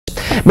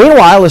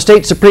Meanwhile, a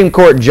state Supreme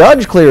Court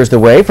judge clears the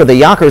way for the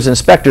Yonkers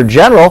Inspector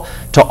General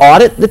to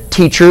audit the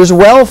Teachers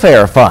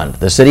Welfare Fund.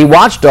 The city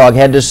watchdog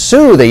had to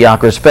sue the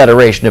Yonkers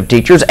Federation of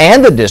Teachers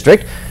and the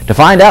district to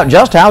find out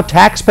just how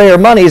taxpayer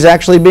money is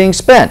actually being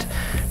spent.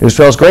 News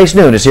 12's Grace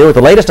Noon is here with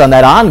the latest on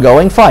that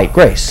ongoing fight.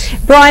 Grace.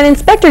 Brian,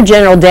 Inspector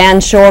General Dan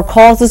Schorr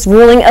calls this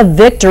ruling a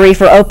victory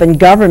for open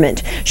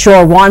government.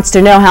 Schorr wants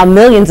to know how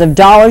millions of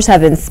dollars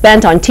have been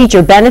spent on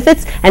teacher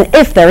benefits and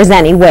if there is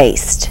any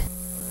waste.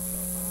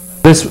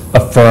 This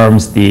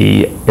affirms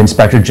the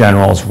Inspector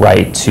General's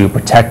right to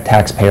protect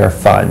taxpayer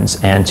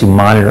funds and to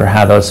monitor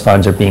how those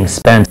funds are being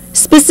spent.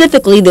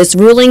 Specifically, this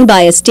ruling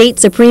by a state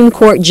Supreme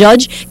Court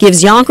judge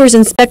gives Yonkers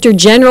Inspector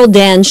General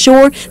Dan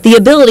Schorr the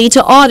ability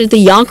to audit the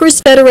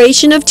Yonkers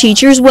Federation of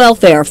Teachers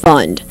Welfare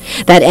Fund.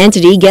 That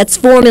entity gets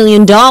 $4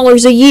 million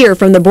a year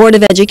from the Board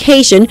of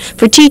Education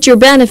for teacher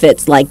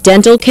benefits like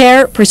dental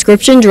care,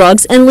 prescription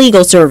drugs, and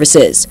legal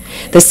services.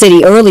 The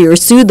city earlier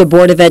sued the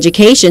Board of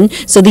Education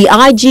so the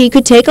IG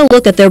could take a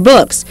look at their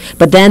books,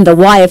 but then the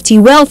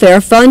YFT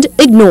Welfare Fund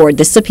ignored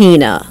the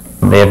subpoena.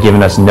 They have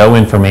given us no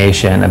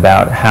information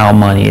about how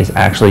money is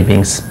actually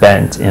being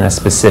spent in a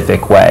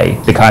specific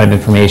way, the kind of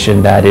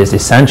information that is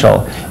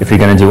essential if you're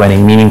going to do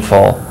any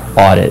meaningful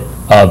audit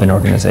of an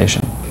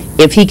organization.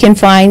 If he can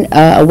find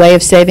a way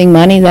of saving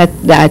money,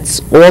 that's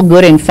all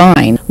good and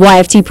fine.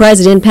 YFT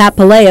President Pat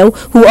Paleo,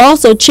 who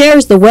also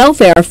chairs the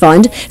Welfare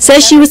Fund,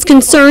 says she was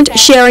concerned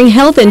sharing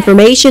health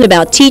information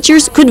about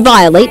teachers could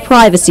violate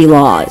privacy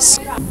laws.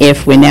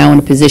 If we're now in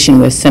a position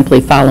where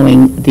simply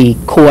following the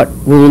court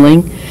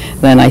ruling,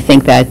 then I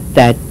think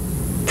that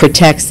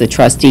protects the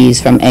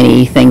trustees from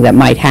anything that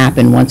might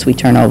happen once we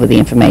turn over the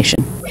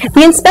information.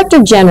 The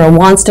Inspector General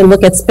wants to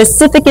look at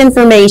specific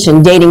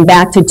information dating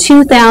back to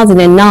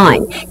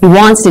 2009. He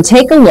wants to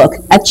take a look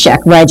at check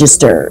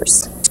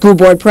registers. School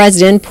Board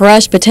President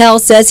Paresh Patel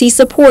says he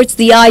supports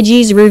the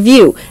IG's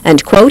review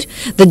and, quote,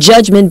 the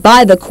judgment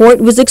by the court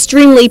was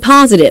extremely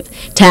positive.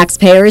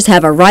 Taxpayers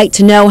have a right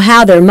to know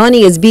how their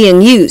money is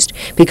being used.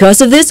 Because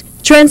of this,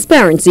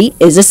 transparency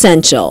is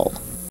essential.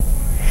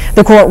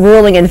 The court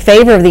ruling in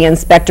favor of the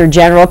Inspector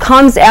General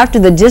comes after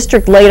the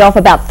district laid off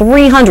about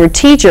 300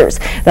 teachers.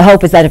 The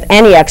hope is that if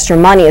any extra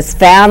money is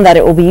found, that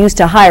it will be used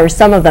to hire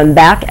some of them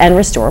back and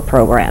restore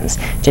programs.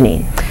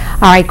 Janine.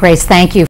 All right, Grace, thank you.